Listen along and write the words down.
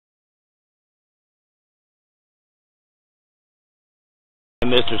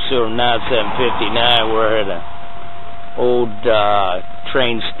Mr. Silver 9759. We're at an old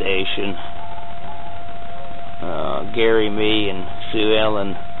train station. Gary, me, and Sue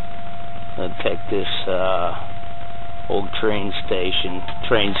Ellen take this old train station,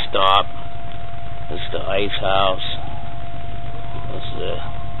 train stop. This is the Icehouse. This is the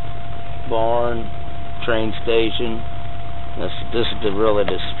barn, train station. This is really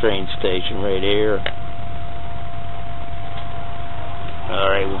this train station right here.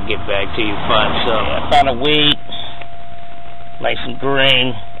 Alright, we'll get back to you, find some. I found a wheat, nice and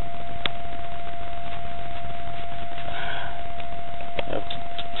green. I'll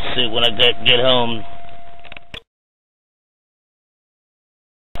see when I get home.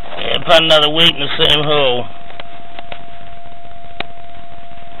 Yeah, I found another wheat in the same hole.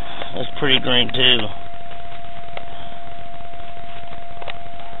 That's pretty green too.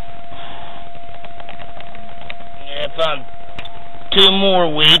 Yeah, I found 2 more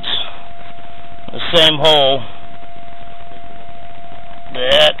wheats in the same hole.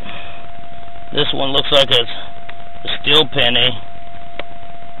 This one looks like a steel penny,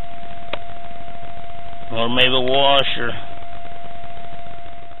 or maybe a washer.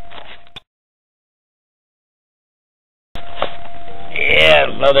 Yeah,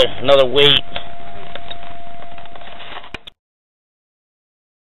 another wheat.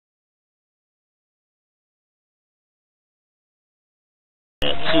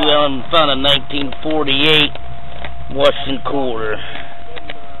 Sue Ellen found a 1948 Washington quarter.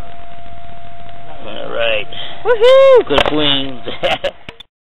 Alright. Woohoo! Good queens.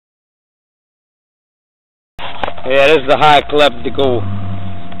 Yeah, this is the high ecliptical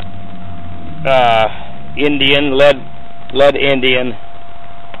Indian, lead Indian.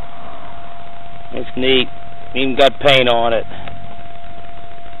 It's neat. Even got paint on it.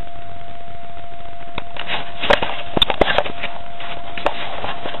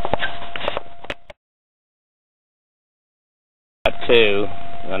 Got 2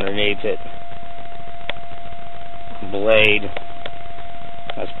 underneath it. Blade.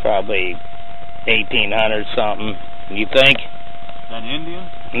 That's probably 1800 something. You think? That Indian?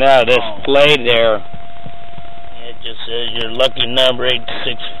 No, this blade there. It just says your lucky number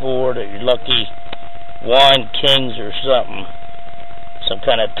 864, or your lucky wine kings or something. Some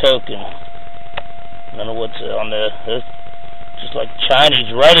kind of token. I don't know what's on the. It's just like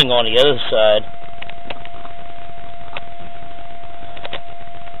Chinese writing on the other side.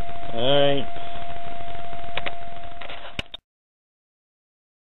 Alright.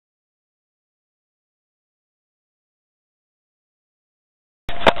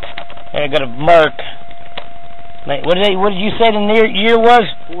 I got a mark. What did you say the year was?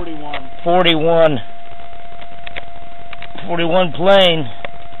 41. 41. 41 plane.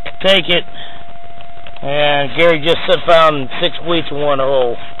 Take it. And Gary just found 6 wheats in one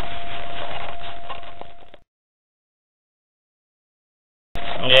hole.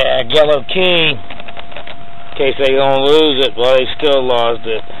 Yeah, yellow key. In case they don't lose it, well, they still lost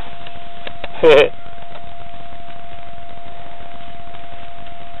it.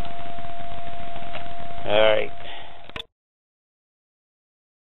 Alright.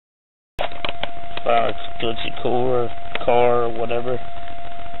 Found a Gucci car or whatever.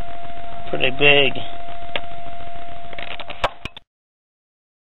 Pretty big.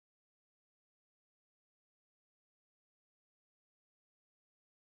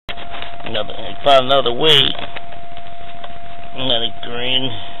 Found another wheat. Another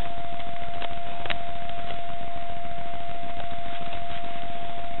green.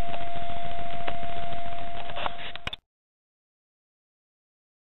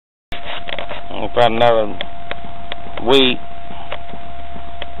 Found another wheat.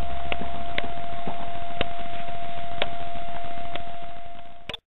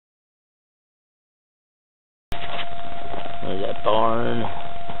 There's that barn.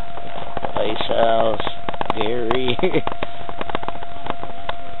 Icehouse. Gary.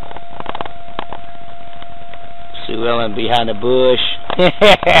 Sue Ellen behind the bush.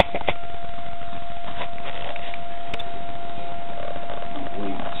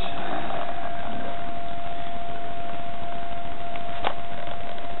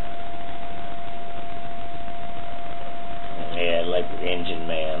 Like the engine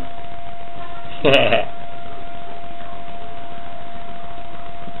man.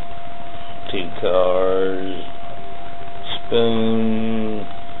 2 cars, spoon,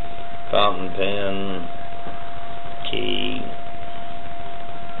 fountain pen, key,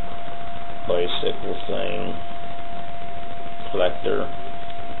 bicycle thing, collector,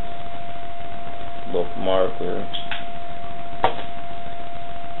 bookmarker,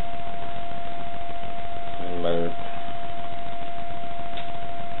 and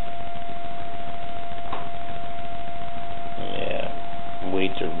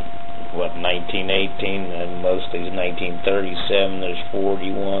 1937, there's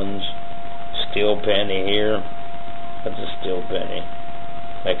 41s. Steel penny here. That's a steel penny.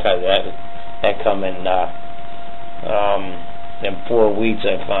 That come in them 4 wheats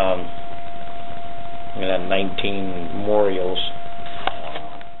I found. And then 19 memorials.